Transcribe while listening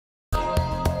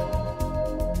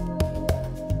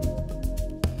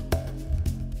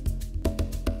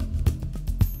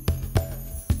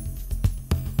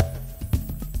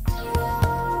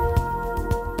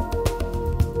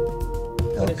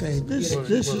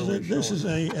This is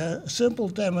a simple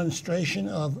demonstration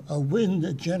of a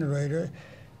wind generator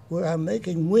where I'm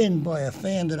making wind by a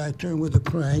fan that I turn with a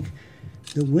crank.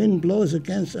 The wind blows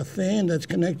against a fan that's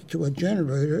connected to a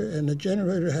generator, and the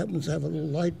generator happens to have a little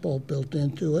light bulb built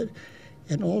into it,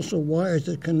 and also wires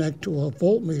that connect to a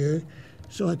voltmeter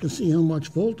so I can see how much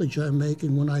voltage I'm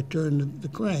making when I turn the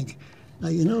crank. Now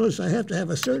you notice I have to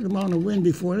have a certain amount of wind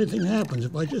before anything happens.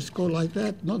 If I just go like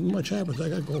that, nothing much happens. I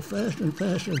gotta go faster and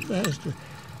faster and faster.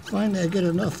 Finally I get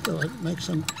enough to make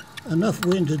enough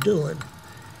wind to do it.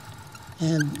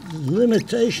 And the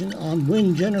limitation on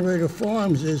wind generator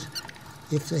farms is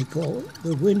if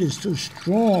the wind is too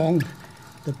strong,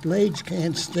 the blades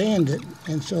can't stand it.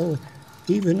 And so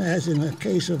even as in the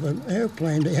case of an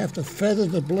airplane, they have to feather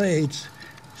the blades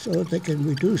so that they can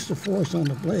reduce the force on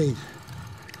the blades.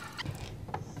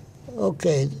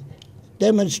 Okay,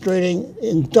 demonstrating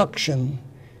induction.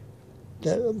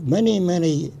 That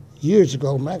many years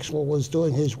ago, Maxwell was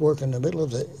doing his work in the middle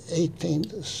of the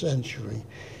 18th century.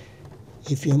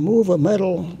 If you move a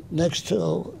metal next to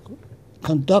a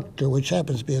conductor, which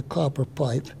happens to be a copper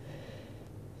pipe,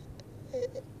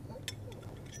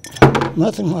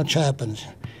 nothing much happens.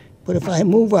 But if I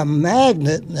move a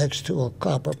magnet next to a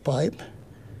copper pipe,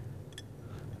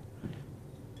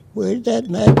 where did that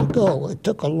magnet go? It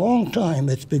took a long time.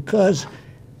 It's because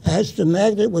as the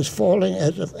magnet was falling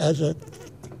due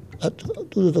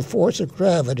to the force of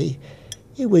gravity,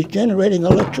 it was generating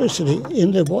electricity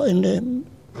in the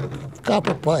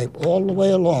copper pipe all the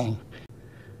way along.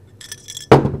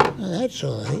 Now, that's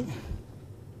all right.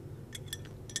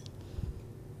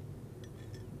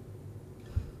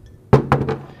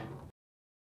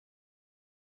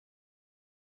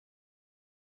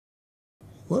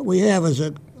 What we have is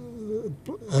a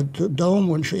dome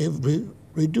which we have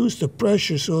reduced the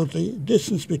pressure so that the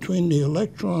distance between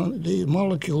the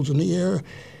molecules in the air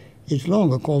is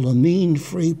longer, called a mean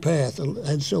free path.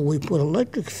 And so we put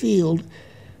electric field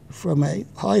from a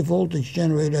high voltage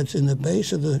generator that's in the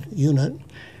base of the unit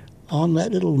on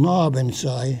that little knob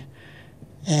inside.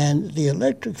 And the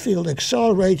electric field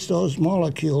accelerates those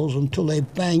molecules until they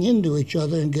bang into each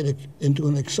other and get into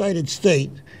an excited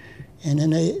state. And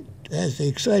then as the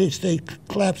excited state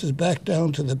collapses back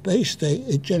down to the base state,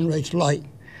 it generates light.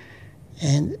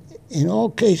 And in all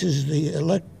cases,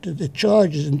 the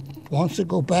charge wants to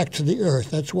go back to the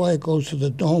Earth. That's why it goes to the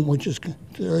dome, which is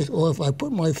the Earth. Or if I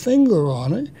put my finger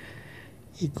on it,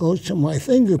 it goes to my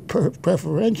finger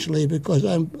preferentially because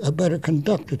I'm a better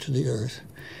conductor to the Earth.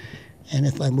 And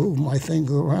if I move my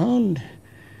finger around,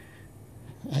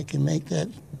 I can make that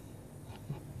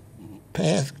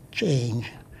path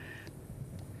change.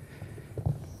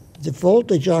 The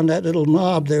voltage on that little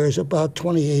knob there is about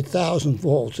 28,000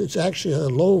 volts. It's actually a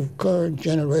low current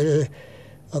generator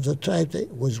of the type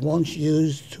that was once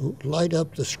used to light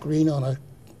up the screen on a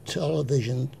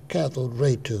television cathode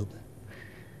ray tube.